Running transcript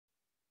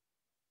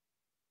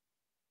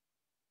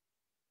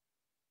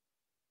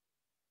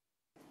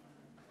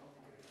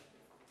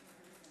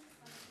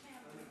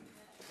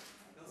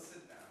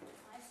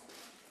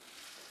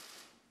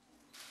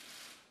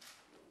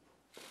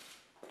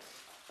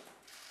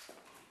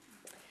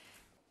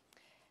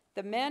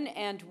The men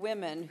and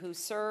women who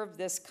serve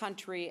this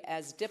country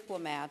as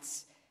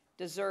diplomats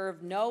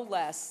deserve no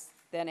less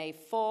than a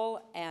full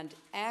and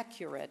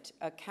accurate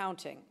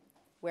accounting,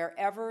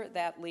 wherever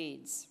that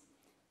leads.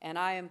 And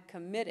I am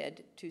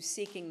committed to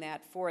seeking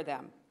that for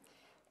them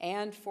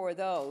and for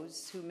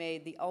those who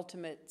made the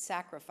ultimate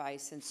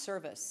sacrifice in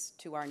service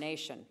to our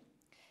nation.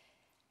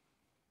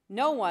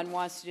 No one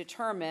wants to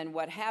determine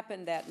what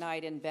happened that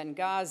night in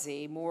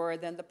Benghazi more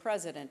than the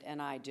President and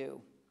I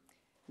do.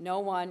 No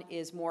one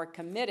is more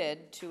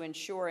committed to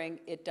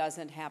ensuring it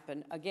doesn't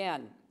happen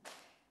again.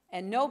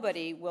 And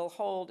nobody will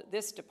hold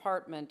this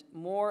department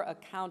more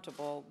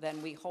accountable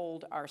than we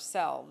hold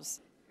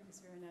ourselves. It's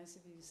very nice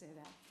of you to say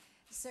that.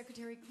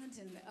 Secretary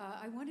Clinton,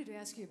 I wanted to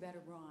ask you about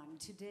Iran.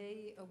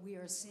 Today, we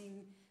are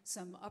seeing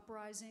some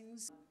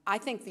uprisings. I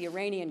think the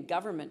Iranian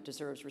government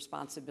deserves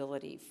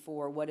responsibility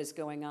for what is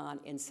going on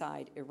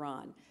inside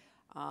Iran.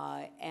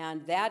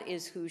 And that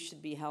is who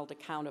should be held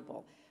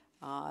accountable.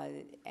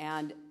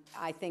 And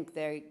I think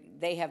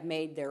they have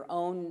made their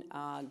own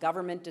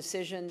government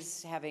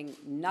decisions having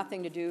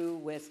nothing to do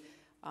with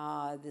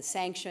the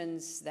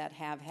sanctions that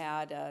have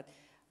had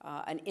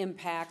an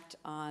impact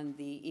on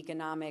the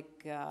economic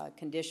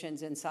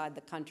conditions inside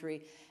the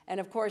country. And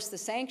of course, the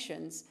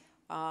sanctions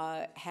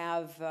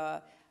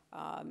have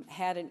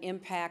had an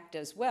impact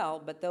as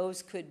well, but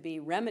those could be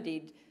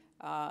remedied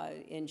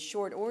in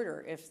short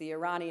order if the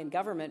Iranian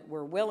government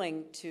were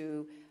willing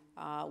to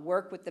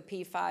work with the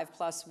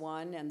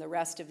P5+1 and the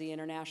rest of the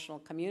international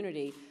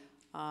community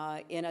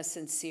in a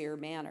sincere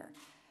manner.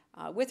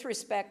 With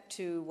respect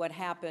to what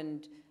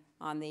happened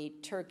on the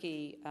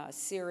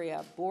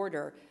Turkey-Syria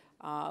border,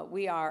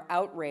 we are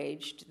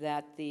outraged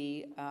that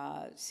the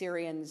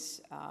Syrians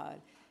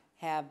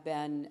have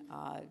been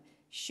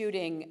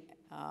shooting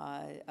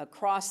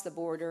across the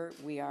border.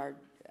 We are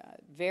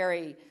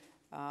very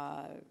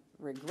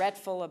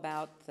regretful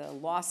about the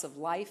loss of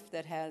life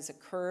that has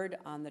occurred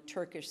on the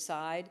Turkish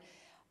side.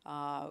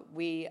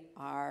 We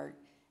are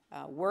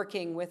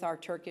working with our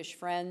Turkish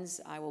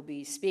friends. I will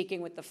be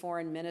speaking with the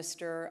foreign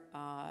minister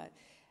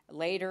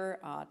later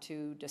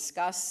to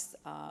discuss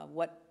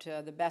what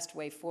the best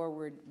way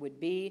forward would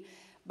be.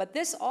 But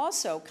this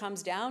also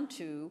comes down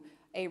to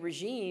a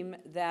regime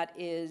that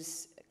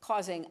is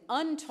causing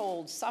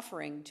untold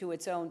suffering to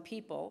its own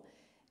people,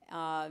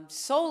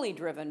 solely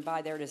driven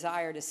by their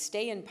desire to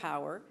stay in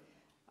power,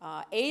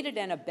 aided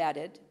and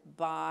abetted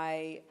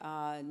by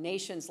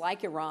nations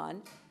like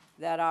Iran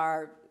that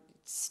are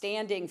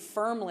standing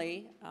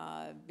firmly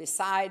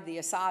beside the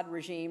Assad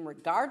regime,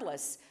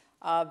 regardless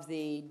of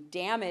the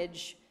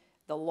damage,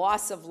 the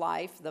loss of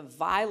life, the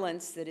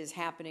violence that is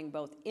happening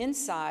both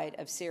inside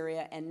of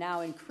Syria and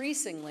now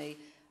increasingly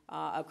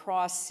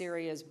across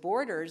Syria's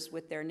borders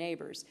with their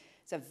neighbors.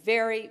 It's a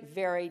very,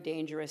 very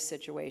dangerous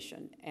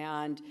situation,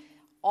 and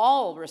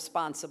all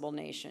responsible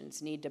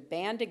nations need to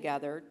band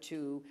together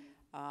to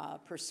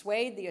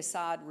persuade the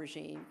Assad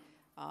regime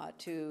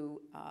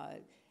to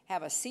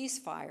have a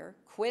ceasefire,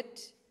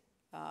 quit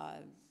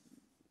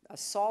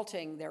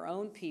assaulting their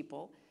own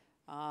people,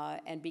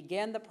 and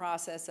begin the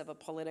process of a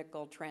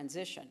political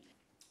transition.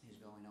 Is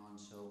going on.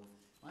 So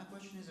my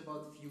question is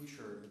about the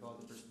future, about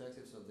the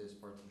perspectives of this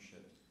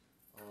partnership.